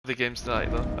the games tonight,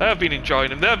 though. I have been enjoying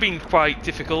them. They have been quite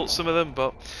difficult, some of them,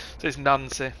 but there's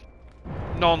Nancy.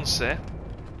 Nancy.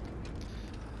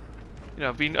 You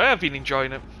know, I have been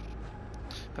enjoying it.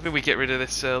 I think we get rid of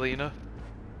this early, you know.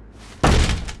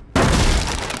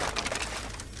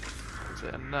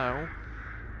 And now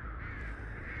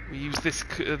we use this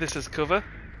as cover.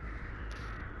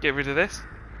 Get rid of this.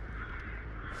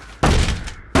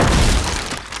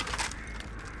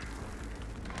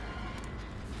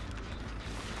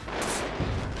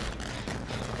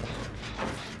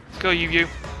 Let's go, you.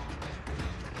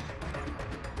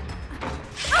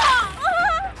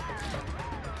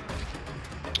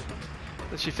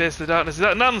 Does she face the darkness? Is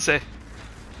that Nancy?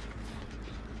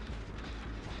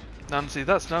 Nancy,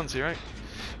 that's Nancy, right?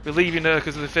 We're leaving her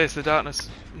because of the face of the darkness.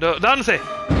 No, Nancy!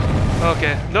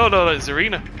 Okay. No, it's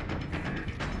Arena.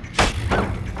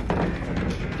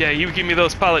 Yeah, you give me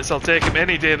those pallets, I'll take them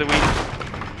any day of the week.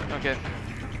 Okay.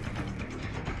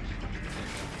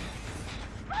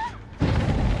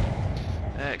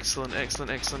 Excellent,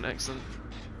 excellent, excellent, excellent.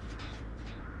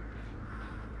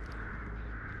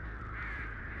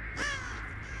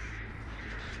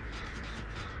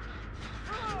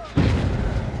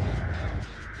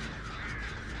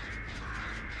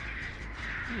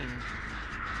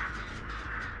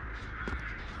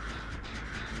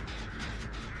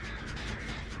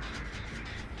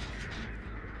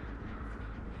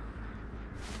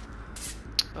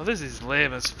 Oh, this is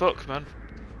lame as fuck, man.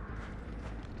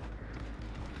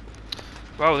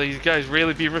 Wow, these guys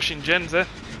really be rushing gens, eh?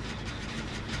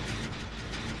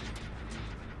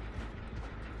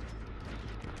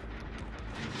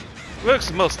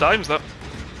 Works most times, though.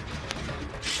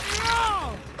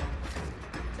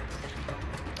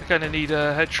 I kinda need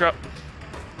a head trap.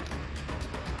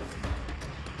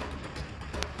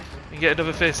 I can get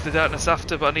another face of the darkness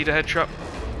after, but I need a head trap.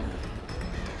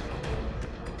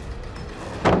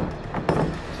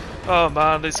 Oh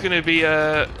man, it's going to be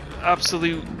a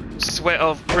absolute sweat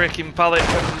of breaking pallet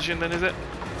position then, is it?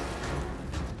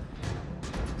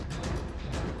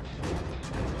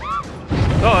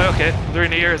 Oh, okay, they're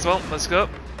in here as well, let's go.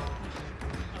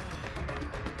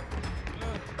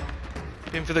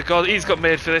 In for the god, he's got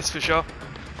made for this for sure.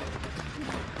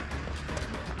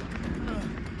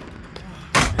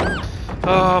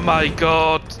 Oh my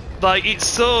god, like it's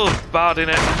so bad,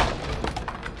 innit?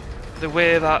 The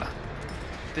way that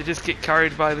they just get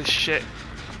carried by this shit.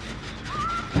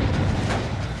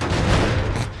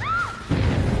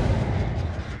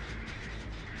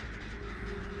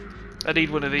 I need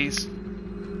one of these.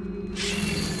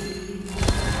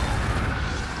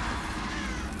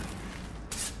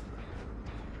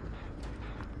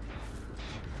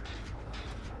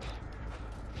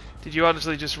 Did you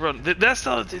honestly just run? That's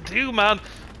not what to do, man.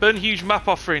 Burn huge map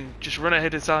offering. Just run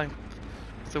ahead of time.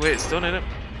 That's the way it's done, innit?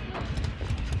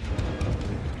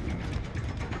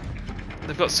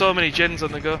 They've got so many gens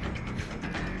on the go.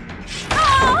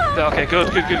 Okay,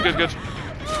 good. Good.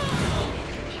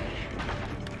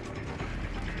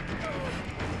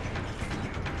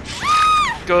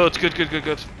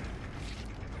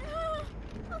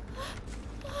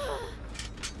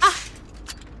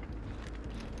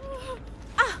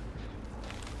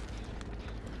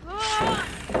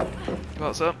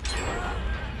 What's up?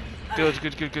 Good.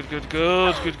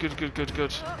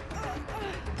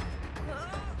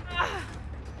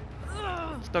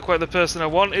 It's not quite the person I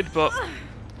wanted, but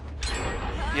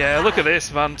yeah, look at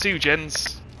this, man. 2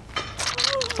 gens.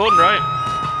 Fun, right?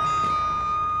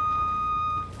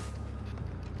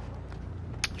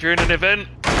 During an event,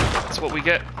 that's what we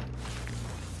get.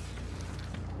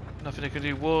 Nothing I can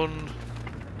do. 1.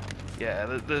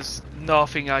 Yeah, there's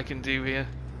nothing I can do here.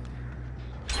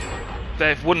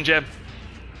 There, 1 gem.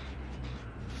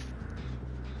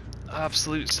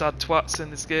 Absolute sad twats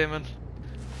in this game, and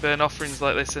burn offerings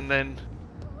like this, and then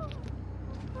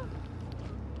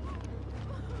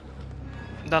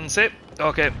Nancy.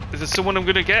 Okay, is there someone I'm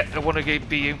gonna get? I want to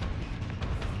be you.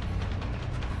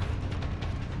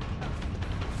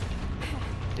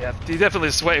 Yeah, he's definitely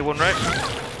a sweaty one, right?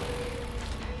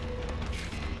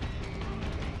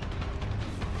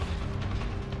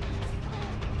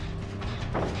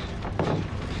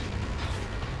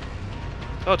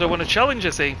 Oh, don't want to challenge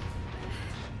us, eh?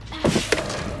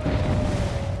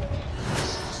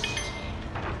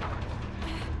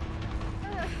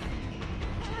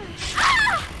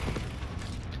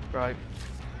 Right.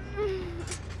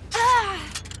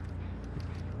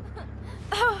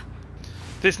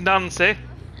 This Nancy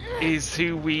is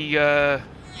who we go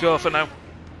for now.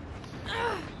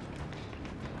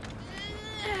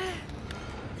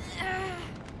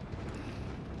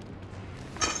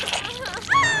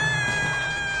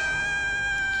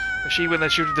 She went there.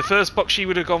 The first box she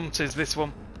would have gone to is this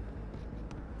one.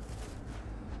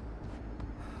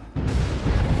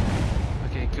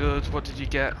 Okay, good. What did you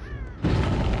get? I'll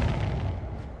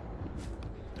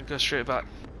go straight back.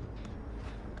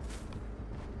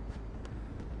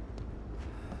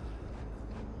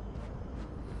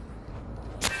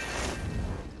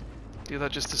 Do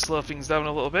that just to slow things down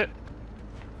a little bit.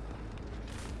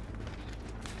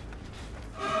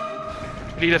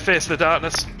 We need to face the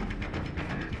darkness.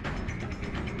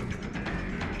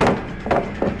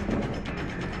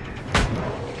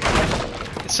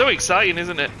 It's so exciting,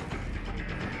 isn't it?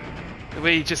 The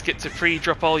way you just get to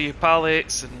pre-drop all your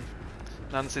pallets and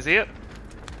Nancy's here.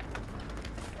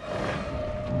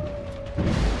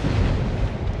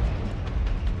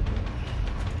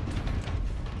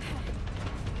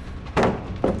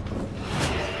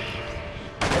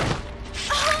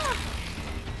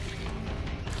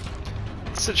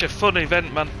 Such a fun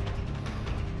event, man.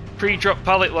 Pre-drop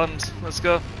pallet land. Let's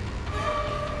go.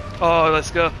 Oh,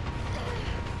 let's go.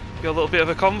 Got a little bit of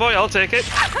a convoy. I'll take it.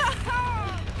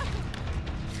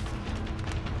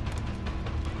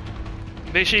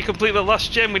 Make sure you complete the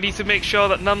last gem. We need to make sure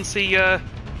that Nancy has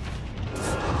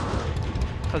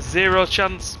 0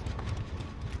 chance.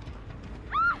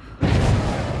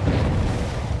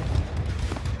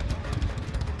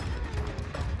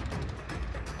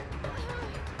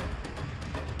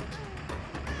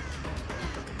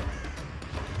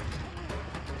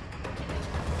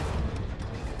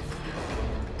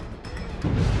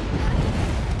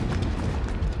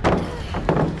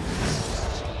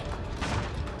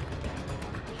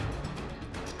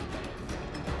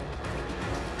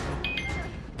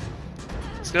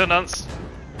 Let's go, Nance.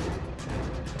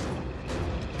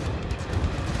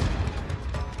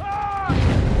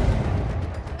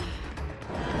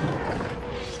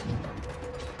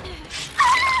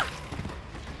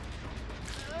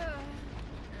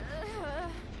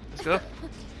 Let's go.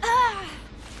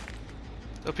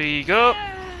 Up you go.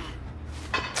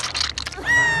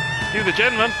 Do the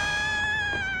gen, man.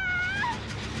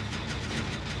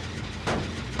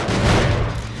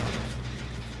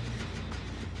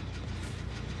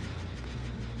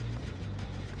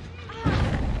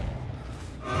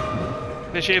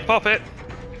 Make sure you pop it.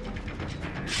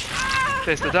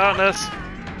 Face the darkness.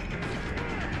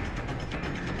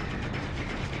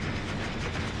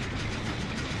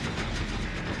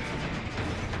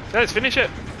 Let's finish it.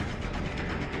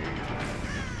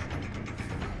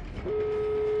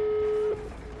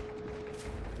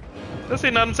 That's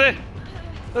it, Nancy.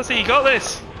 That's it, you got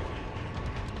this.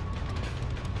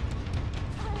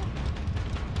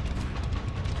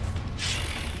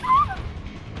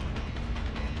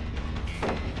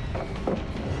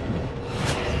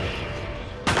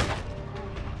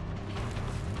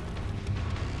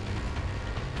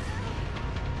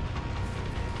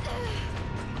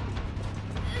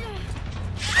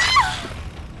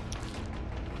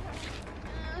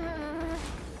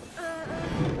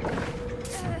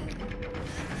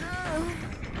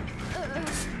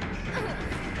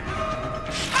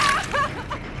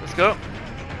 Let's go.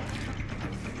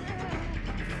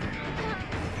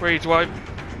 Rage wipe.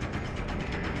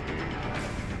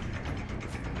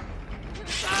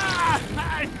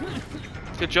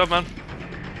 Good job, man.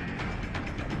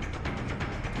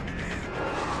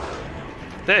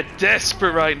 They're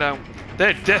desperate right now.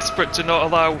 They're desperate to not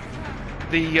allow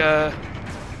the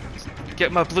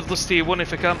get my bloodlusty one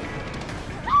if I can.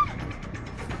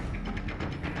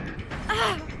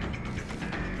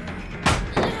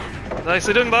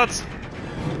 Nicely done, lads.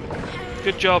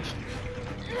 Good job.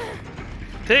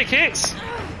 Take hits.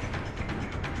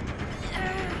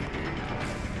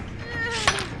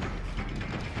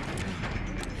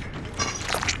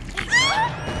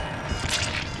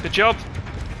 Good job.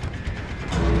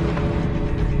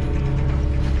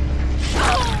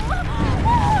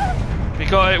 We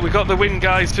got it. We got the win,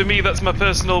 guys. For me, that's my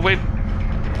personal win.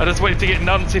 I just wanted to get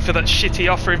Nancy for that shitty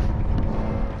offering.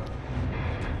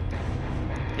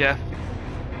 Yeah.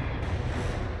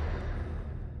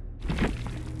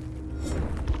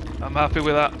 I'm happy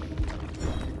with that.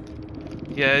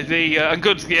 Yeah, and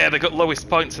good. Yeah, they got lowest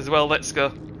points as well. Let's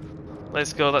go.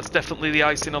 Let's go. That's definitely the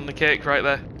icing on the cake right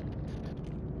there.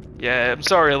 Yeah, I'm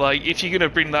sorry. Like, if you're gonna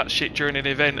bring that shit during an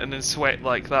event and then sweat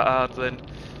like that hard, then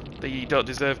you don't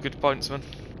deserve good points, man.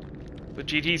 But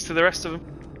GG's to the rest of them.